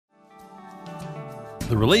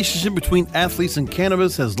The relationship between athletes and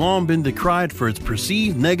cannabis has long been decried for its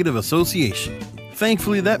perceived negative association.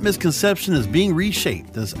 Thankfully, that misconception is being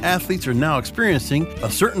reshaped as athletes are now experiencing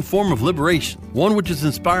a certain form of liberation, one which has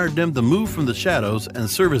inspired them to move from the shadows and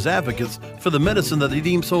serve as advocates for the medicine that they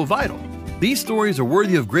deem so vital. These stories are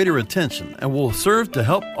worthy of greater attention and will serve to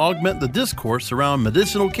help augment the discourse around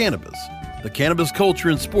medicinal cannabis. The cannabis culture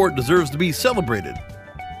in sport deserves to be celebrated,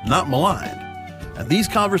 not maligned. And these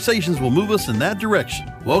conversations will move us in that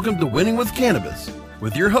direction. Welcome to Winning with Cannabis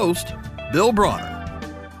with your host, Bill Bronner.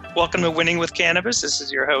 Welcome to Winning with Cannabis. This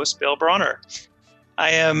is your host, Bill Bronner.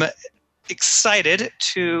 I am excited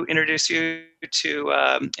to introduce you to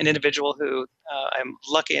an individual who I'm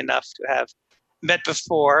lucky enough to have met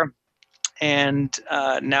before, and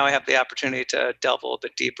now I have the opportunity to delve a little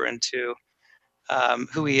bit deeper into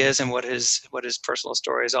who he is and what his personal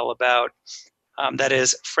story is all about. That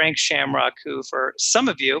is Frank Shamrock, who for some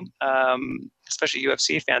of you, especially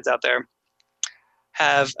UFC fans out there,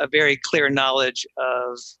 have a very clear knowledge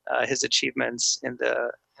of his achievements in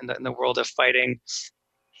the world of fighting.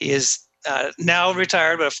 He is now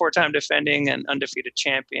retired, but a four-time defending and undefeated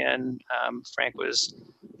champion. Frank was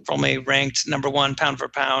formerly ranked number one pound for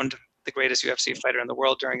pound, the greatest UFC fighter in the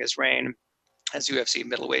world during his reign as UFC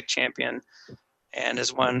middleweight champion, and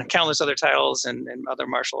has won countless other titles in other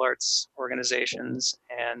martial arts organizations,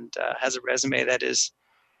 and has a resume that is,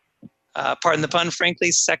 pardon the pun,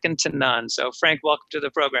 frankly, second to none. So, Frank, welcome to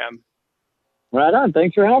the program. Right on.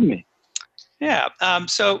 Thanks for having me. Yeah.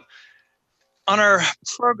 So, on our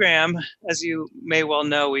program, as you may well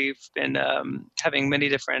know, we've been having many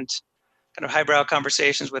different kind of highbrow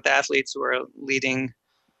conversations with athletes who are leading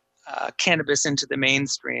cannabis into the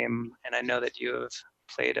mainstream, and I know that you have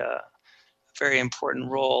played a very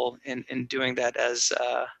important role in doing that as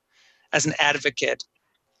an advocate.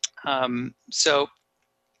 So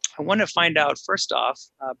I want to find out, first off,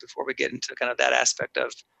 before we get into kind of that aspect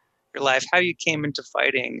of your life, how you came into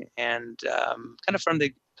fighting, and kind of from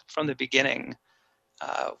the beginning,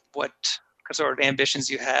 what sort of ambitions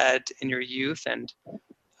you had in your youth, and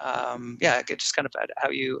just kind of how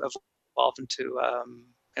you evolved into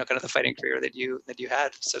kind of the fighting career that you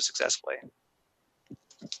had so successfully.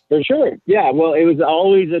 For sure. Yeah. Well, it was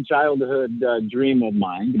always a childhood dream of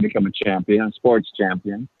mine to become a champion, a sports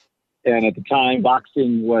champion. And at the time,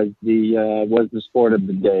 boxing was the sport of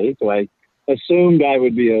the day. So I assumed I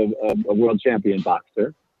would be a world champion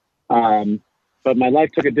boxer. But my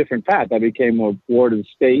life took a different path. I became a ward of the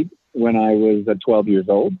state when I was 12 years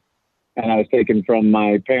old. And I was taken from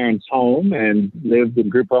my parents' home and lived in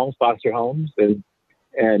group homes, foster homes, and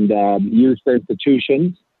youth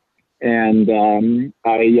institutions. And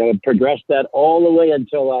I progressed that all the way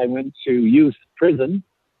until I went to youth prison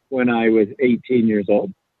when I was 18 years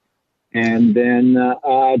old. And then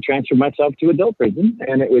I transferred myself to adult prison.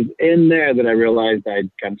 And it was in there that I realized I'd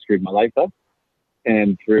kind of screwed my life up.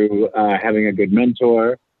 And through having a good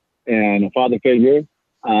mentor and a father figure,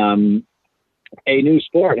 a new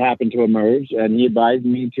sport happened to emerge, and he advised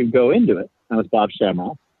me to go into it. That was Bob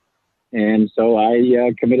Shamrock. And so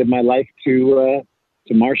I committed my life to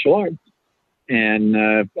martial arts. And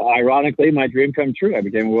ironically, my dream come true. I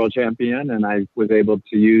became a world champion, and I was able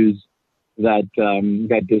to use that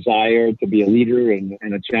desire to be a leader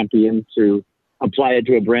and a champion to apply it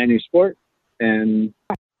to a brand new sport. And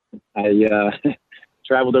I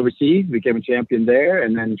traveled overseas, became a champion there,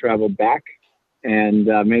 and then traveled back and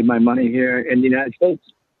made my money here in the United States.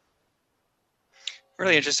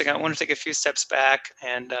 Really interesting. I want to take a few steps back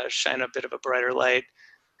and shine a bit of a brighter light.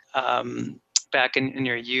 Back in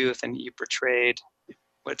your youth, and you portrayed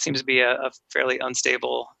what seems to be a fairly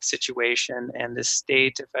unstable situation, and this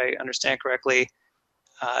state, if I understand correctly,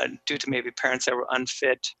 due to maybe parents that were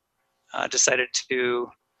unfit, decided to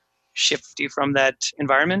shift you from that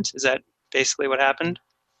environment. Is that basically what happened?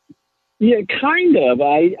 Yeah, kind of.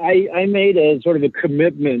 I made a sort of a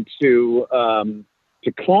commitment to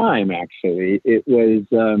climb. Actually, it was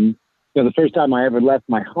the first time I ever left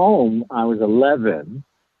my home. I was 11.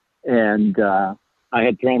 And I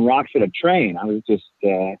had thrown rocks at a train. I was just,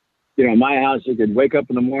 in my house, you could wake up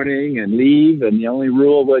in the morning and leave, and the only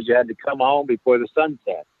rule was you had to come home before the sun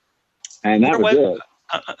set. And that was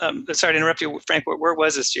it. Sorry to interrupt you, Frank. Where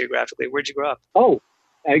was this geographically? Where'd you grow up? Oh,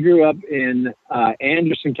 I grew up in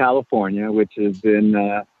Anderson, California, which is in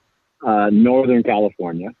Northern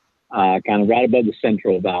California, kind of right above the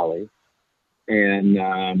Central Valley.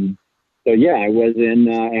 And so, yeah, I was in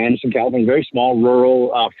Anderson, California, very small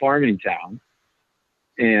rural farming town,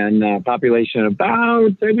 and population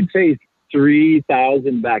about, I would say,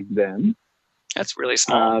 3,000 back then. That's really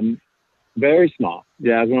small. Very small.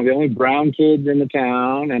 Yeah, I was one of the only brown kids in the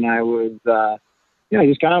town, and I was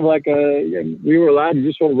just kind of like we were allowed to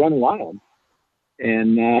just sort of run wild.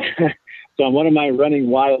 And so on one of my running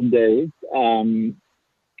wild days,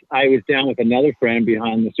 I was down with another friend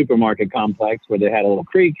behind the supermarket complex where they had a little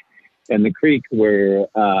creek, and the creek were,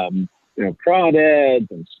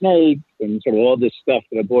 crawdads and snakes and sort of all this stuff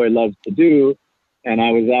that a boy loves to do. And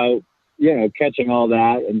I was out, catching all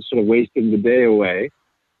that and sort of wasting the day away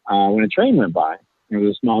when a train went by. There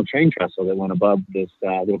was a small train trestle that went above this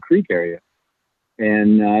little creek area.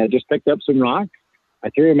 And I just picked up some rocks.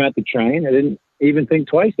 I threw them at the train. I didn't even think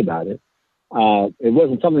twice about it. It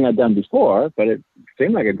wasn't something I'd done before, but it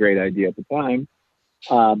seemed like a great idea at the time.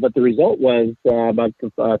 But the result was about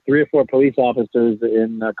 3 or 4 police officers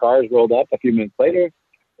in cars rolled up a few minutes later,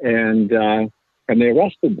 and they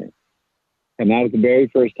arrested me. And that was the very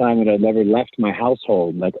first time that I'd ever left my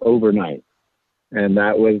household, like overnight. And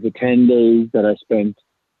that was the 10 days that I spent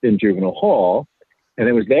in juvenile hall. And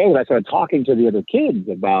it was there that I started talking to the other kids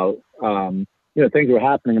about, things were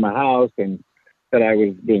happening in my house, and that I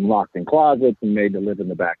was being locked in closets and made to live in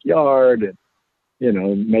the backyard, and,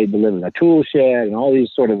 made to live in a tool shed, and all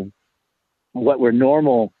these sort of what were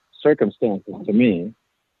normal circumstances to me.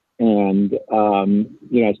 And,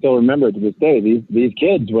 I still remember to this day, these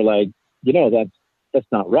kids were like, that's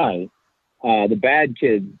not right. The bad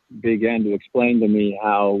kids began to explain to me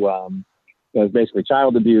how, it was basically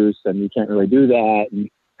child abuse and you can't really do that. And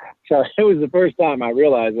so it was the first time I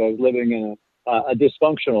realized I was living in a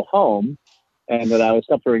dysfunctional home and that I was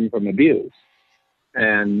suffering from abuse.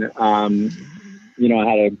 And, I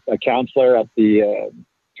had a counselor at the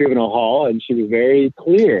juvenile hall, and she was very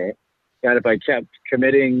clear that if I kept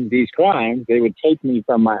committing these crimes, they would take me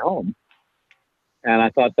from my home. And I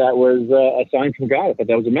thought that was a sign from God. I thought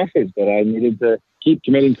that was a message that I needed to keep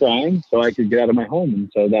committing crimes so I could get out of my home.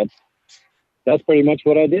 And so that's pretty much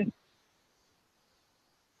what I did.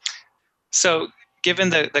 So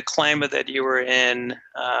given the climate that you were in,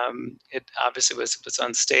 it obviously was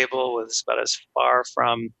unstable, was about as far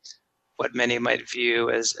from what many might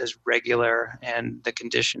view as regular, and the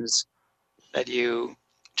conditions that you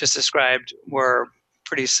just described were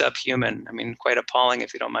pretty subhuman. I mean, quite appalling,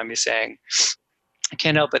 if you don't mind me saying. I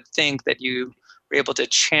can't help but think that you were able to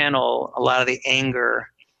channel a lot of the anger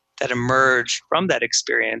that emerged from that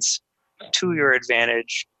experience to your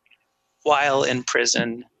advantage while in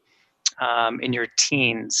prison, in your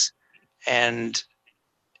teens. And,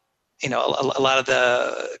 a lot of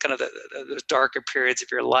the kind of the darker periods of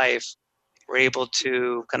your life were able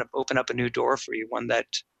to kind of open up a new door for you, one that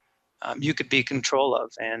you could be in control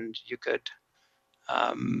of, and you could,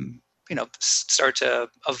 start to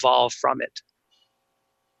evolve from it.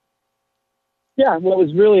 Yeah, well, it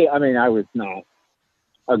was really, I was not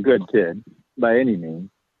a good kid by any means.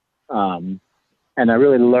 And I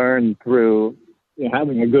really learned through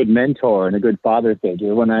having a good mentor and a good father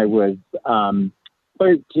figure. When I was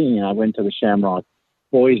 13, I went to the Shamrock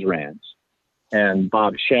Boys Ranch, and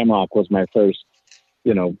Bob Shamrock was my first,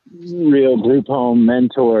 real group home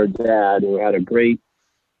mentor dad who had a great,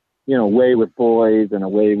 way with boys and a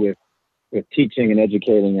way with teaching and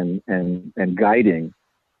educating and guiding.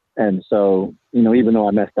 And so, even though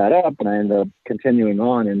I messed that up and I ended up continuing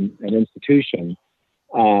on in an institution,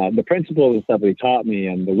 the principles and stuff that he taught me,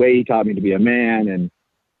 and the way he taught me to be a man, and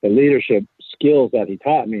the leadership skills that he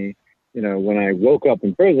taught me, when I woke up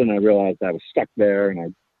in prison, I realized I was stuck there and I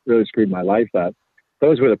really screwed my life up.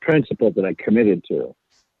 Those were the principles that I committed to.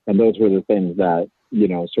 And those were the things that,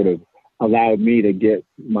 sort of allowed me to get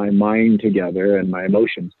my mind together and my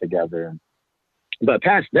emotions together. But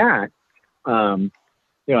past that,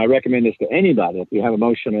 I recommend this to anybody. If you have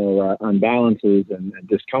emotional unbalances and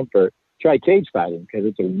discomfort, try cage fighting, because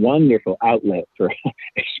it's a wonderful outlet for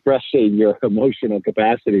expressing your emotional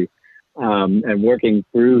capacity and working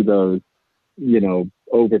through those,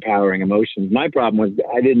 overpowering emotions. My problem was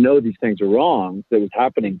I didn't know these things were wrong that was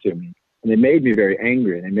happening to me. And they made me very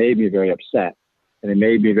angry, and they made me very upset, and they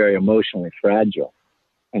made me very emotionally fragile.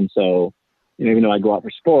 And so, even though I go out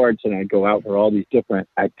for sports and I go out for all these different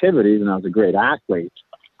activities, and I was a great athlete,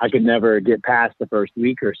 I could never get past the first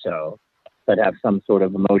week or so. I'd have some sort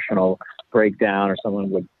of emotional breakdown, or someone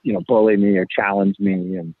would, bully me or challenge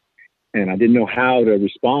me. And I didn't know how to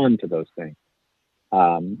respond to those things.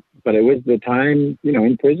 But it was the time,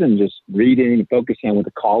 in prison, just reading and focusing on with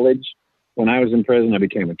the college. When I was in prison, I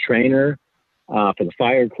became a trainer for the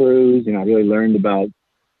fire crews. I really learned about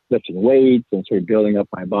lifting weights and sort of building up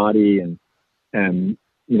my body. And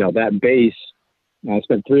that base, I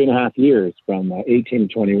spent 3.5 years from 18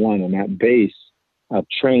 to 21, and that base of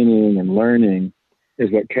training and learning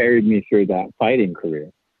is what carried me through that fighting career.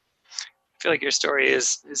 I feel like your story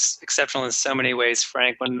is exceptional in so many ways,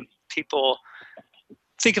 Frank. When people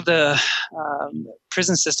think of the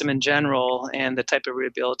prison system in general and the type of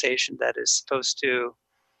rehabilitation that is supposed to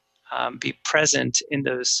be present in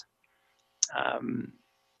those, kind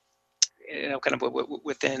of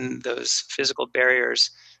within those physical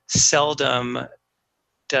barriers, seldom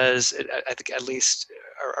does, I think at least,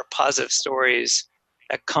 are positive stories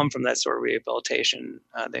that come from that sort of rehabilitation.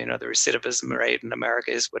 The recidivism rate in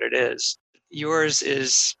America is what it is. Yours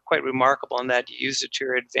is quite remarkable in that you used it to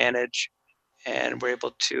your advantage and were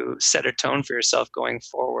able to set a tone for yourself going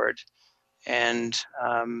forward and,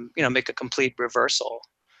 make a complete reversal.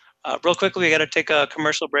 Real quickly, we got to take a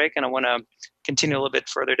commercial break, and I want to continue a little bit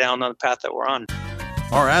further down on the path that we're on.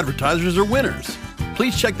 Our advertisers are winners.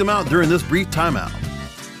 Please check them out during this brief timeout.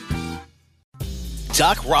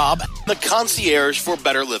 Doc Rob, the concierge for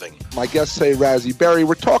better living. My guests say Razzie Berry.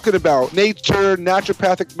 We're talking about nature,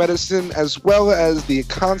 naturopathic medicine, as well as the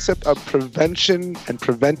concept of prevention and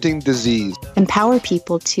preventing disease. Empower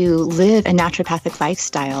people to live a naturopathic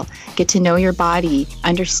lifestyle, get to know your body,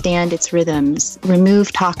 understand its rhythms,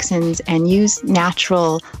 remove toxins, and use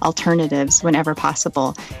natural alternatives whenever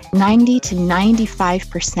possible. 90 to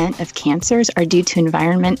 95% of cancers are due to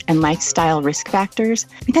environment and lifestyle risk factors.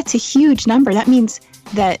 I mean, that's a huge number. That means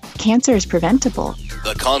that cancer is preventable.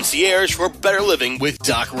 The concierge for better living with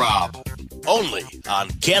Doc Rob. Only on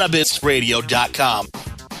CannabisRadio.com.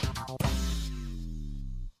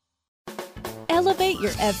 Elevate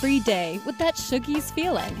your everyday with that Shoogies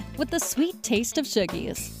feeling with the sweet taste of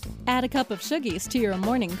Shoogies. Add a cup of Shoogies to your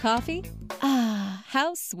morning coffee. Ah,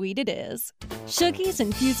 how sweet it is. Shoogies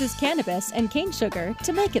infuses cannabis and cane sugar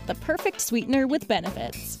to make it the perfect sweetener with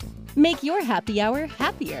benefits. Make your happy hour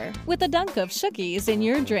happier with a dunk of Shoogies in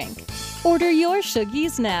your drink. Order your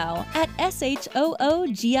Shoogies now at SHOOGIES.com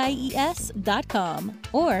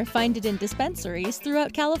or find it in dispensaries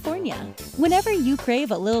throughout California. Whenever you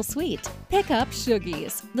crave a little sweet, pick up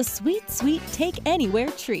Shoogies, the sweet, sweet take anywhere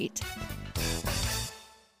treat.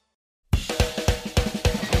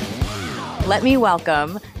 Let me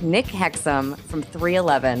welcome Nick Hexum from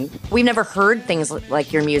 311. We've never heard things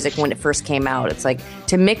like your music when it first came out. It's like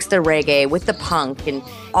to mix the reggae with the punk and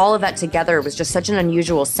all of that together was just such an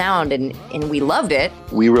unusual sound, and we loved it.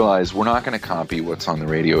 We realized we're not going to copy what's on the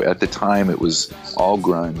radio. At the time, it was all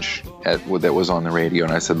grunge that was on the radio,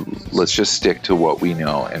 and I said, let's just stick to what we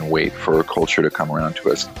know and wait for culture to come around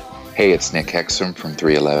to us. Hey, it's Nick Hexum from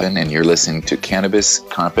 311, and you're listening to Cannabis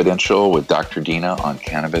Confidential with Dr. Dina on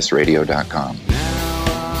CannabisRadio.com.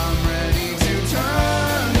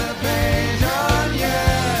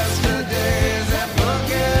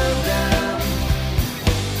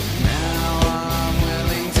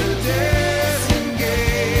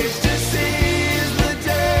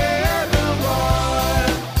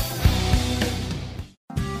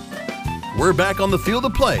 We're back on the field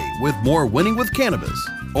of play with more Winning with Cannabis,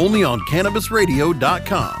 only on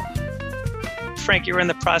CannabisRadio.com. Frank, you were in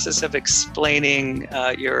the process of explaining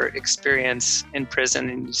your experience in prison,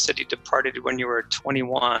 and you said you departed when you were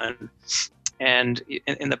 21. And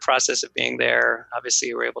in the process of being there, obviously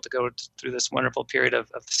you were able to go through this wonderful period of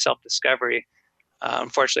self-discovery.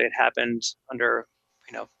 Unfortunately, it happened under,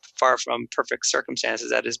 far from perfect circumstances,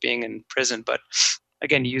 that is being in prison. But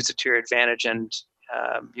again, you used it to your advantage, and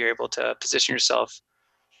you're able to position yourself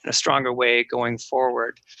in a stronger way going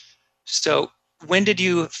forward. So when did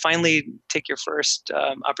you finally take your first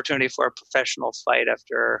opportunity for a professional fight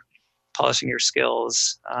after polishing your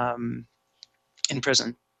skills in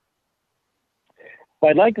prison? Well,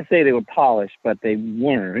 I'd like to say they were polished, but they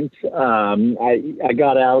weren't. I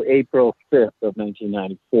got out April 5th of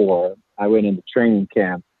 1994. I went into training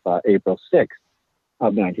camp April 6th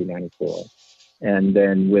of 1994. And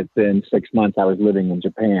then within 6 months, I was living in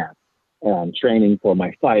Japan, training for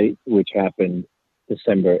my fight, which happened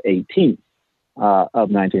December 18th of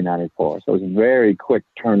 1994. So it was a very quick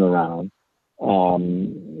turnaround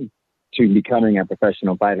to becoming a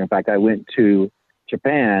professional fighter. In fact, I went to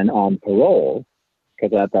Japan on parole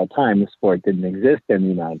because at that time the sport didn't exist in the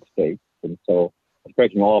United States, and so I was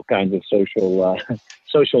breaking all kinds of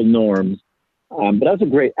social norms. But I was a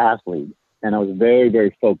great athlete. And I was very,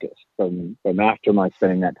 very focused from after my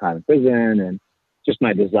spending that time in prison and just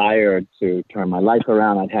my desire to turn my life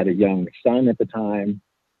around. I'd had a young son at the time,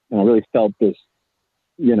 and I really felt this,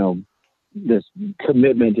 this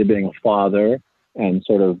commitment to being a father and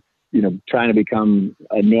sort of, trying to become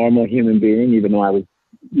a normal human being, even though I was,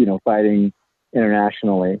 fighting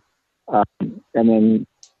internationally. And then,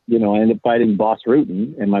 I ended up fighting Boss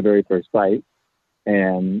Rutan in my very first fight,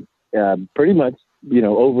 and pretty much,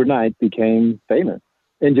 overnight became famous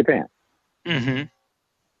in Japan. Mm-hmm.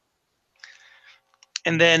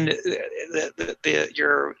 And then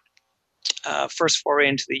your first foray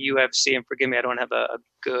into the UFC, and forgive me, I don't have a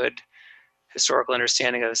good historical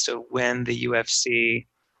understanding as to when the UFC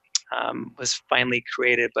was finally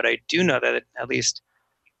created, but I do know that at least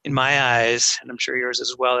in my eyes, and I'm sure yours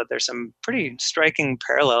as well, that there's some pretty striking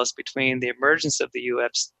parallels between the emergence of the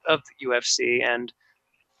UFC and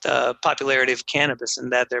the popularity of cannabis,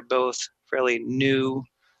 and that they're both fairly new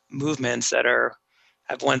movements that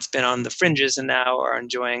have once been on the fringes and now are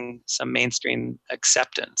enjoying some mainstream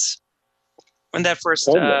acceptance. When did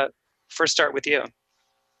that first start with you?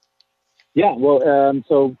 Yeah, well,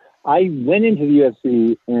 so I went into the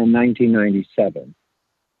UFC in 1997.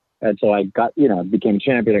 And so I got, became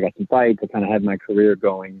champion. I got some fights. I kind of had my career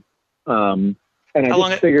going. And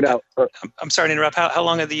I figured out. I'm sorry to interrupt. How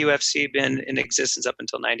long had the UFC been in existence up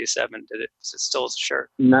until 97? Is it still sure?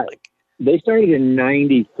 They started in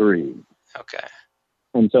 93. Okay.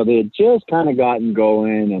 And so they had just kind of gotten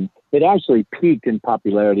going, and it actually peaked in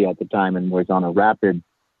popularity at the time and was on a rapid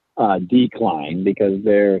decline because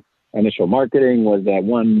their initial marketing was that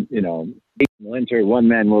one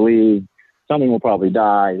man will leave, something will probably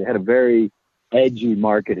die. They had a very edgy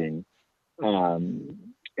marketing, and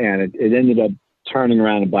it ended up turning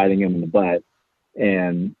around and biting him in the butt.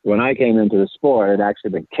 And when I came into the sport, it had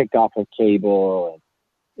actually been kicked off of cable.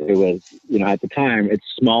 It was, at the time, its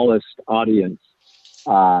smallest audience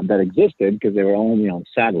that existed because they were only on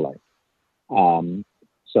satellite.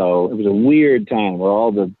 So it was a weird time where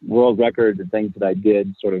all the world records and things that I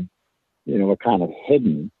did sort of, were kind of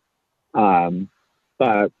hidden.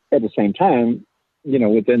 But at the same time,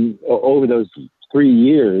 over those 3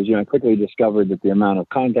 years, I quickly discovered that the amount of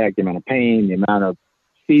contact, the amount of pain, the amount of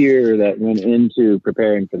fear that went into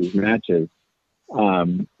preparing for these matches,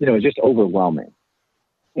 was just overwhelming.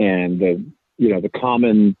 And the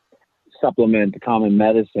common supplement, the common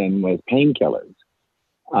medicine was painkillers.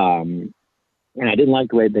 And I didn't like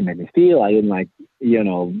the way they made me feel. I didn't like,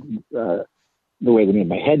 the way they made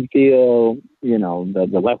my head feel,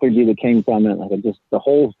 the lethargy that came from it. Like just the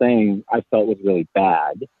whole thing I felt was really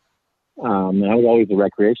bad. And I was always a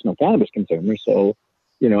recreational cannabis consumer. So,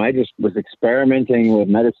 I just was experimenting with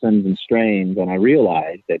medicines and strains, and I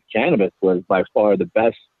realized that cannabis was by far the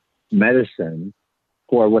best medicine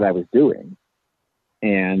for what I was doing.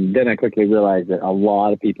 And then I quickly realized that a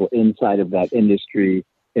lot of people inside of that industry,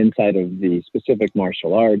 inside of the specific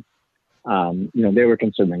martial arts, they were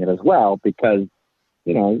consuming it as well because,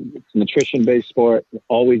 it's a nutrition-based sport, you're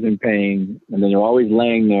always in pain, and then you're always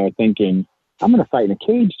laying there thinking, I'm going to fight in a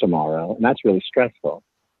cage tomorrow, and that's really stressful.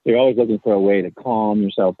 So you're always looking for a way to calm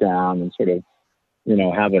yourself down and sort of,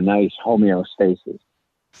 have a nice homeostasis.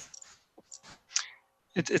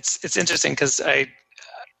 It's interesting because I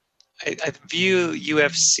view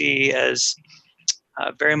UFC as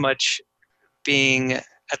very much being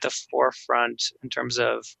at the forefront in terms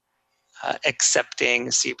of accepting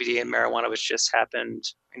CBD and marijuana, which just happened,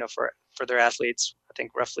 for their athletes, I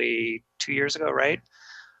think roughly 2 years ago, right?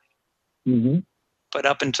 Mm-hmm. But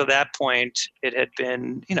up until that point, it had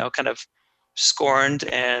been, kind of scorned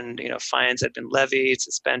and, fines had been levied,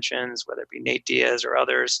 suspensions, whether it be Nate Diaz or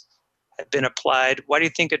others, had been applied. Why do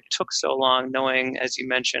you think it took so long, knowing, as you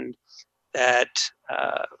mentioned, that,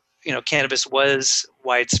 cannabis was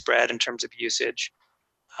widespread in terms of usage?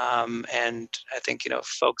 And I think,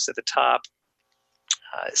 folks at the top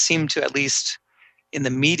seem to, at least in the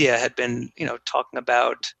media, had been, talking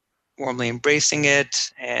about warmly embracing it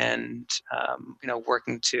and,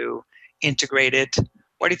 working to integrate it.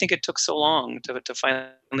 Why do you think it took so long to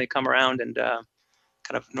finally come around and kind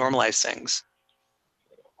of normalize things?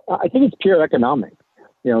 I think it's pure economics.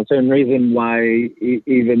 Same reason why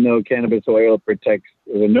even though cannabis oil is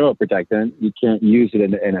a neuroprotectant, you can't use it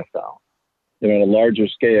in the NFL. At a larger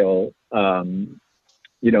scale,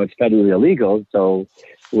 it's federally illegal. So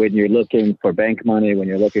when you're looking for bank money, when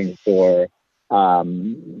you're looking for,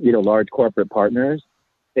 large corporate partners,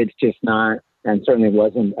 it's just not, and certainly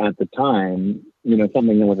wasn't at the time,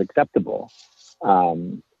 something that was acceptable.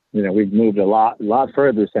 We've moved a lot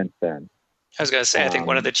further since then. I was going to say, I think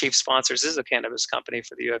one of the chief sponsors is a cannabis company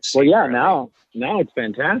for the UFC. Well, yeah, now it's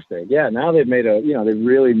fantastic. Yeah, now they've made they've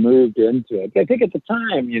really moved into it. I think at the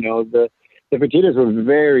time, the Fertittas were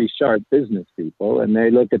very sharp business people, and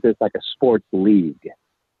they looked at this like a sports league.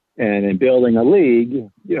 And in building a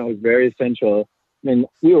league, it was very essential. I mean,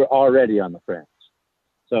 we were already on the fringe.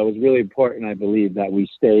 So it was really important, I believe, that we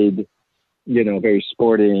stayed, very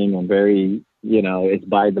sporting and very, as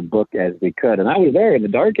by the book as we could. And I was there in the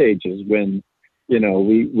dark ages when,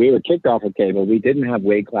 we were kicked off of cable. We didn't have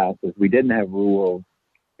weight classes. We didn't have rules.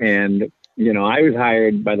 And, I was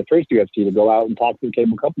hired by the first UFC to go out and talk to the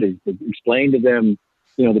cable companies to explain to them,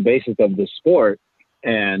 the basis of the sport.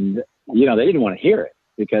 And they didn't want to hear it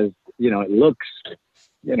because, it looks,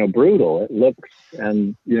 brutal. It looks,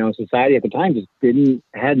 and, society at the time just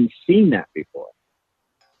hadn't seen that before.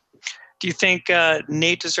 Do you think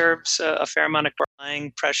Nate deserves a fair amount of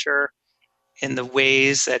applying pressure in the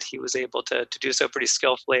ways that he was able to do so pretty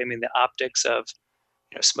skillfully? I mean, the optics of,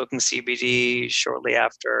 smoking CBD shortly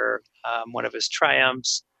after one of his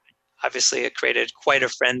triumphs, obviously it created quite a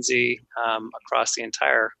frenzy across the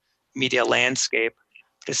entire media landscape.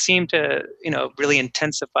 But it seemed to, really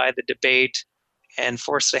intensify the debate and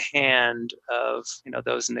force the hand of,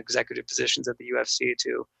 those in executive positions at the UFC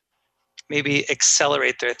to maybe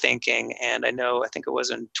accelerate their thinking. And I think it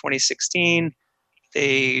was in 2016,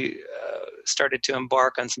 they started to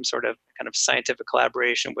embark on some sort of kind of scientific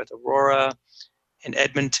collaboration with Aurora in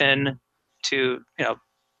Edmonton to,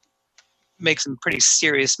 make some pretty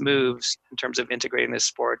serious moves in terms of integrating this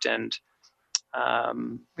sport and,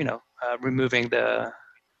 removing the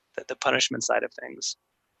punishment side of things.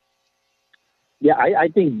 Yeah, I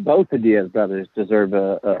think both the Diaz brothers deserve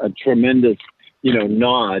a tremendous,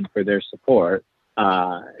 nod for their support,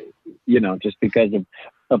 just because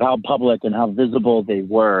of how public and how visible they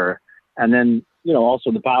were. And then,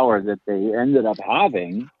 also the power that they ended up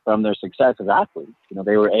having from their success as athletes.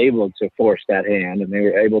 They were able to force that hand and they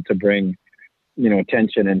were able to bring,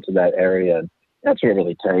 attention into that area. That's what it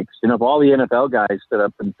really takes. If all the NFL guys stood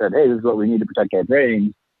up and said, hey, this is what we need to protect our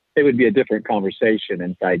brains, it would be a different conversation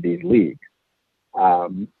inside these leagues.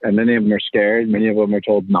 And many of them are scared. Many of them are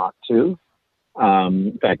told not to.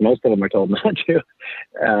 In fact, most of them are told not to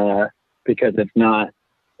because it's not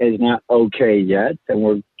okay yet. And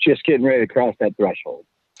we're just getting ready to cross that threshold.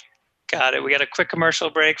 Got it. We got a quick commercial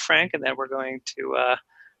break, Frank, and then we're going to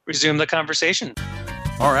resume the conversation.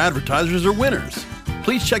 Our advertisers are winners.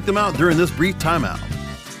 Please check them out during this brief timeout.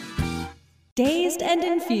 Dazed and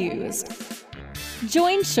Infused.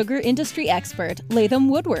 Join sugar industry expert Latham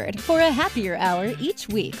Woodward for a happier hour each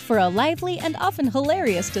week for a lively and often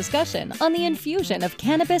hilarious discussion on the infusion of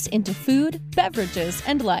cannabis into food, beverages,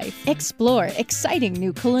 and life. Explore exciting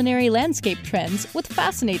new culinary landscape trends with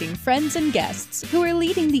fascinating friends and guests who are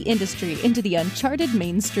leading the industry into the uncharted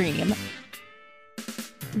mainstream.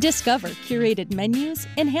 Discover curated menus,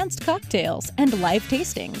 enhanced cocktails, and live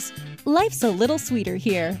tastings. Life's a little sweeter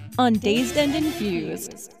here on Dazed and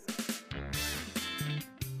Infused.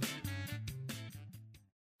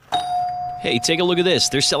 Hey, take a look at this.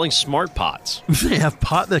 They're selling smart pots. They have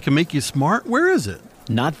pot that can make you smart? Where is it?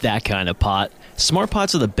 Not that kind of pot. Smart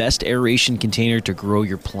pots are the best aeration container to grow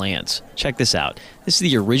your plants. Check this out. This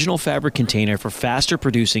is the original fabric container for faster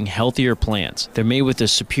producing, healthier plants. They're made with a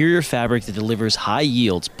superior fabric that delivers high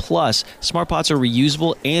yields. Plus, smart pots are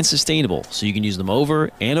reusable and sustainable, so you can use them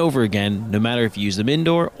over and over again, no matter if you use them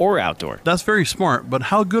indoor or outdoor. That's very smart, but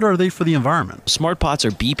how good are they for the environment? Smart pots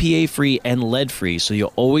are BPA-free and lead-free, so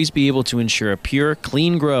you'll always be able to ensure a pure,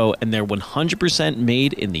 clean grow, and they're 100%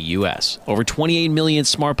 made in the U.S. Over 28 million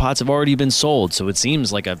smart pots have already been sold, so it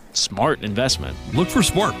seems like a smart investment. Look for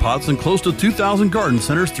smart pots in close to 2,000 garden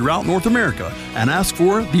centers throughout North America and ask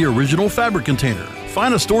for the original fabric container.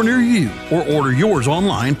 Find a store near you or order yours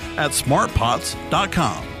online at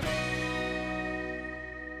smartpots.com.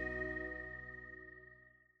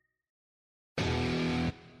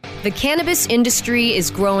 The cannabis industry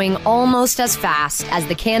is growing almost as fast as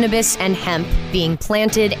the cannabis and hemp being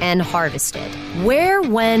planted and harvested. Where,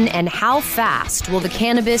 when, and how fast will the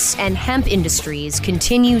cannabis and hemp industries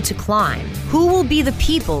continue to climb? Who will be the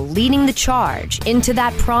people leading the charge into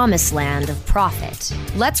that promised land of profit?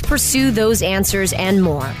 Let's pursue those answers and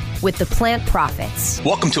more with the Plant Profits.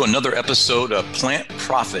 Welcome to another episode of Plant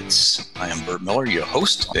Profits. I am Bert Miller, your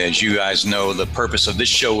host. As you guys know, the purpose of this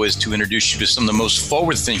show is to introduce you to some of the most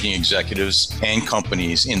forward-thinking executives and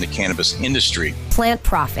companies in the cannabis industry. Plant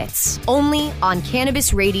Profits, only on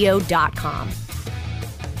CannabisRadio.com.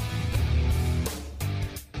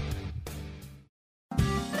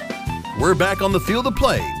 We're back on the field of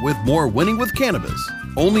play with more Winning with Cannabis,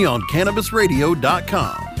 only on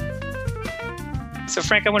CannabisRadio.com. So,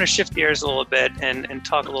 Frank, I want to shift gears a little bit and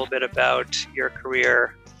talk a little bit about your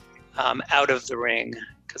career out of the ring,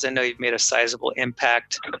 because I know you've made a sizable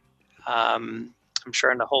impact, I'm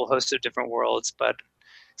sure, in a whole host of different worlds, but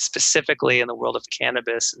specifically in the world of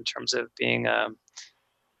cannabis in terms of being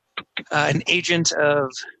an agent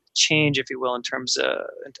of change, if you will, in terms of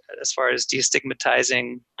as far as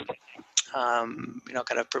destigmatizing, kind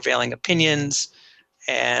of prevailing opinions,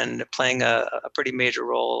 and playing a pretty major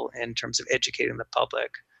role in terms of educating the public,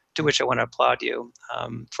 to which I want to applaud you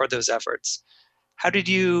for those efforts. How did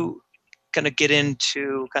you kind of get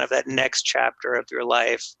into kind of that next chapter of your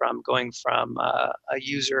life, from going from a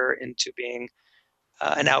user into being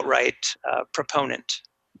an outright proponent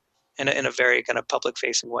in a very kind of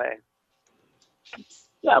public-facing way.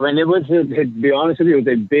 Yeah, I mean, to be honest with you, it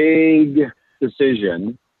was a big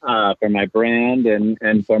decision for my brand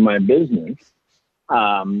and for my business.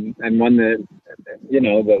 And when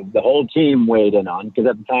the whole team weighed in on, because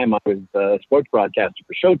at the time I was a sports broadcaster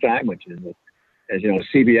for Showtime, which is, as you know, a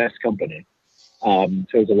CBS company. So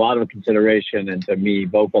there's a lot of consideration into me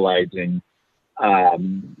vocalizing,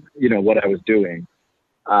 what I was doing.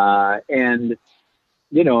 But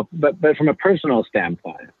from a personal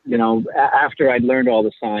standpoint, after I'd learned all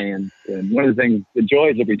the science, and one of the things, the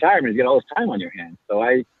joys of retirement is you get all this time on your hands. So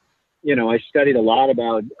I studied a lot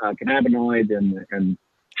about cannabinoids and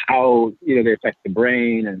how, they affect the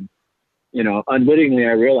brain. And, unwittingly,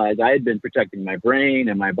 I realized I had been protecting my brain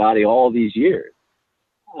and my body all these years.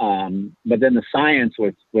 But then the science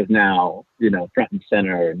was now, front and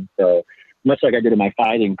center. And so much like I did in my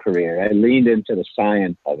fighting career, I leaned into the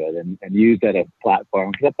science of it and used that as a platform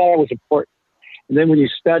because I thought it was important. And then when you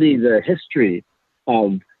study the history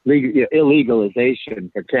of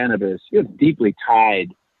illegalization for cannabis, it's deeply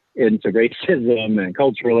tied into racism and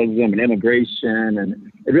culturalism and immigration,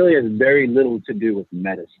 and it really has very little to do with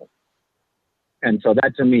medicine. And so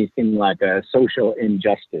that to me seemed like a social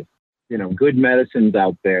injustice. Good medicines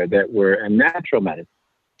out there that were, and natural medicine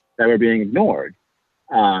that were being ignored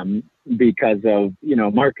because of,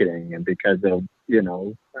 marketing and because of,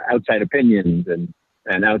 outside opinions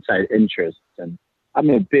and outside interests. And I'm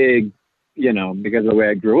a big, because of the way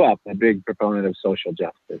I grew up, a big proponent of social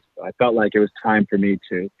justice. So I felt like it was time for me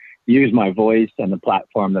to use my voice and the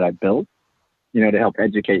platform that I built, to help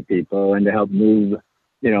educate people and to help move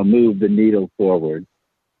the needle forward.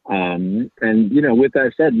 With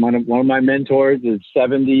that said, one of my mentors is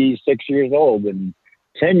 76 years old, and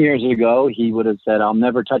 10 years ago, he would have said, I'll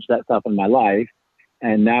never touch that stuff in my life.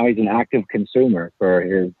 And now he's an active consumer for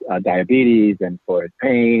his diabetes and for his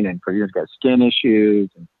pain and for he's got skin issues.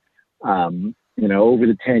 And, over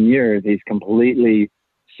the 10 years, he's completely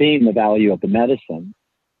seen the value of the medicine,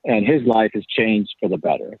 and his life has changed for the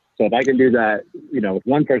better. So if I can do that, with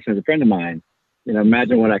one person as a friend of mine,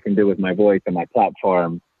 imagine what I can do with my voice and my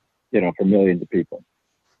platform, for millions of people.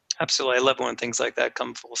 Absolutely. I love when things like that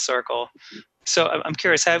come full circle. So I'm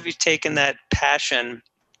curious, how have you taken that passion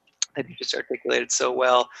that you just articulated so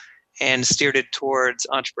well and steered it towards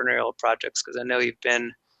entrepreneurial projects? Because I know you've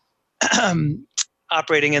been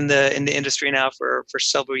operating in the industry now for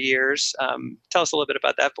several years. Tell us a little bit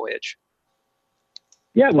about that voyage.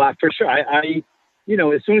 Yeah, well, for sure. I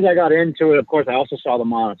as soon as I got into it, of course, I also saw the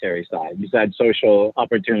monetary side. Besides social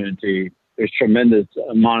opportunity, there's tremendous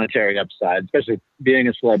monetary upside, especially being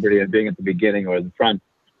a celebrity and being at the beginning or the front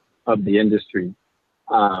of the industry.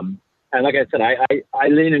 And like I said, I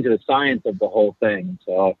lean into the science of the whole thing.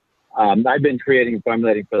 So I've been creating and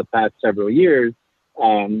formulating for the past several years,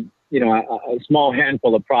 a small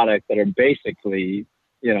handful of products that are basically,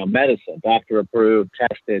 medicine, doctor-approved,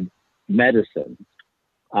 tested medicine.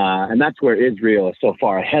 And that's where Israel is so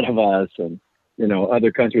far ahead of us and,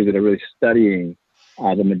 other countries that are really studying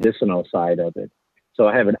the medicinal side of it. So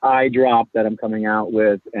I have an eye drop that I'm coming out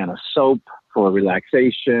with and a soap for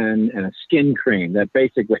relaxation and a skin cream that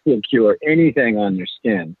basically will cure anything on your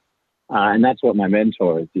skin. And that's what my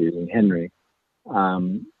mentor is using, Henry.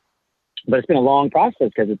 But it's been a long process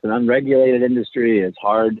because it's an unregulated industry. It's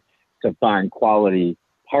hard to find quality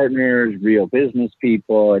partners, real business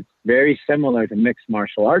people. It's very similar to mixed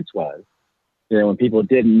martial arts was, when people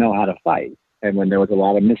didn't know how to fight and when there was a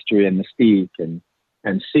lot of mystery and mystique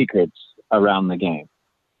and secrets around the game.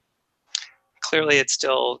 Clearly, it's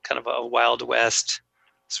still kind of a Wild West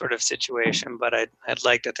sort of situation, but I'd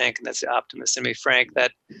like to think, and that's the optimist in me, Frank,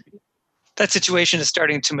 that situation is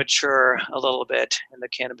starting to mature a little bit, and the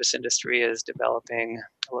cannabis industry is developing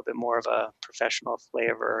a little bit more of a professional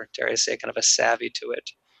flavor, dare I say, kind of a savvy to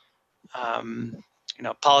it.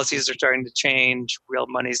 Policies are starting to change, real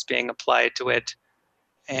money's being applied to it,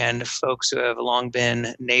 and folks who have long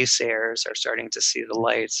been naysayers are starting to see the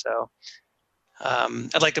light. So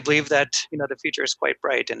I'd like to believe that, the future is quite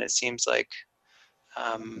bright, and it seems like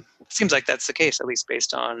that's the case, at least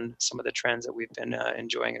based on some of the trends that we've been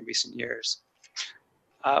enjoying in recent years.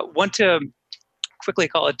 Want to quickly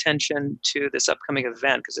call attention to this upcoming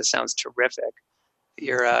event because it sounds terrific.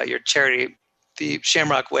 Your charity, the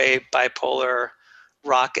Shamrock Way Bipolar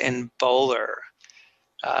Rock and Bowler.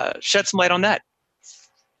 Shed some light on that.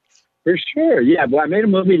 For sure. Yeah. Well, I made a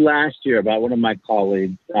movie last year about one of my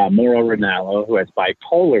colleagues, Mauro Ranallo, who has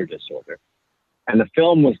bipolar disorder. And the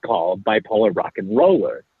film was called Bipolar Rock and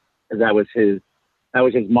Roller. And that was his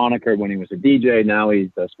moniker when he was a DJ. Now he's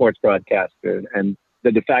a sports broadcaster. And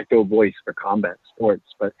the de facto voice for combat sports.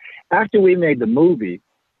 But after we made the movie,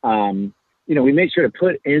 we made sure to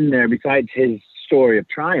put in there, besides his story of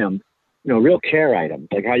triumph, real care items,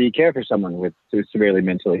 like how you care for someone who's severely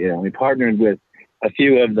mentally ill. We partnered with a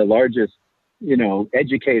few of the largest,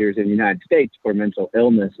 educators in the United States for mental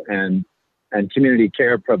illness and community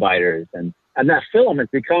care providers. And that film has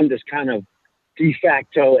become this kind of de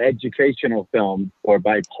facto educational film for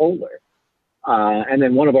bipolar. And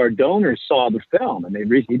then one of our donors saw the film, and he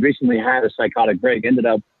recently had a psychotic break, ended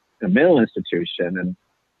up in a mental institution. And,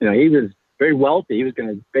 he was very wealthy. He was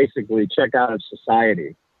going to basically check out of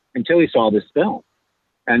society until he saw this film.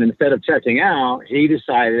 And instead of checking out, he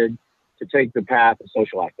decided to take the path of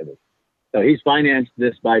social activism. So he's financed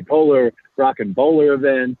this bipolar rock and bowler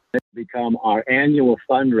event. It's become our annual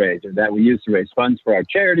fundraiser that we use to raise funds for our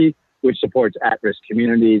charity, which supports at-risk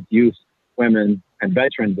communities, youth, women, and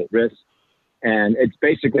veterans at risk. And it's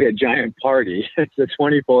basically a giant party. It's the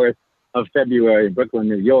 24th of February in Brooklyn,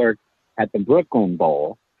 New York, at the Brooklyn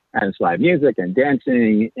Bowl. And it's live music and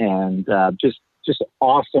dancing and just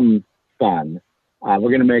awesome fun. We're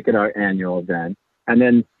going to make it our annual event. And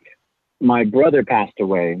then my brother passed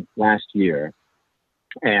away last year,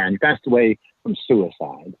 and he passed away from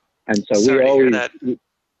suicide. And so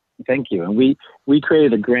thank you. And we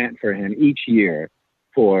created a grant for him each year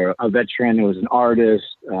for a veteran who was an artist,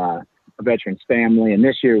 a veteran's family. And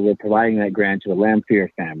this year we're providing that grant to a Lamphere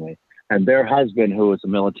family. And their husband, who was a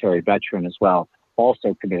military veteran as well,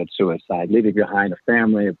 also committed suicide, leaving behind a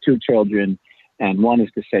family of 2 children, and one is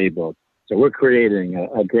disabled. So we're creating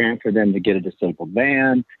a grant for them to get a disabled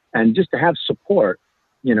van and just to have support,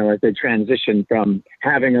 as they transition from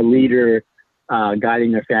having a leader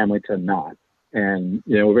guiding their family to not. And,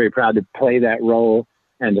 we're very proud to play that role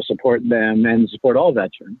and to support them and support all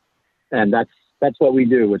veterans. And that's what we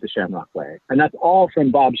do with the Shamrock Way. And that's all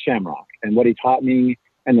from Bob Shamrock and what he taught me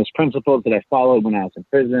and those principles that I followed when I was in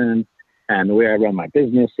prison and the way I run my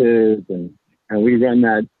businesses. And we run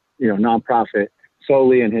that, nonprofit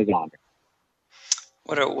solely in his honor.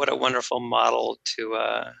 What a wonderful model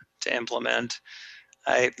to implement.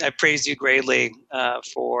 I praise you greatly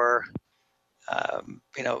for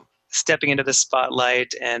stepping into the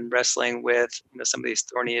spotlight and wrestling with some of these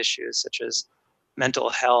thorny issues such as mental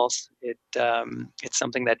health. It's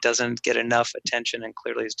something that doesn't get enough attention and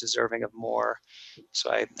clearly is deserving of more.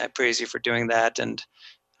 So I praise you for doing that, and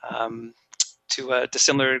to a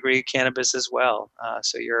similar degree, cannabis as well.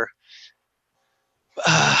 So you're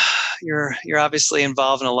obviously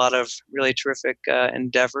involved in a lot of really terrific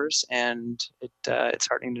endeavors, and it's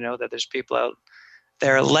heartening to know that there's people out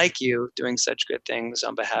there like you doing such good things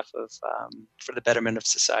on behalf of for the betterment of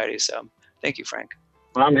society. So thank you, Frank.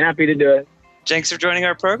 Well, I'm happy to do it. Thanks for joining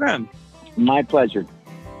our program. My pleasure.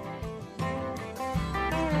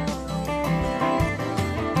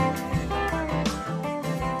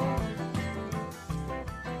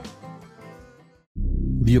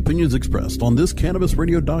 The opinions expressed on this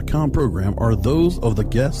CannabisRadio.com program are those of the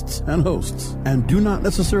guests and hosts and do not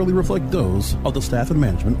necessarily reflect those of the staff and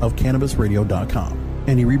management of CannabisRadio.com.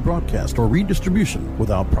 Any rebroadcast or redistribution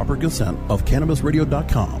without proper consent of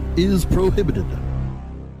CannabisRadio.com is prohibited.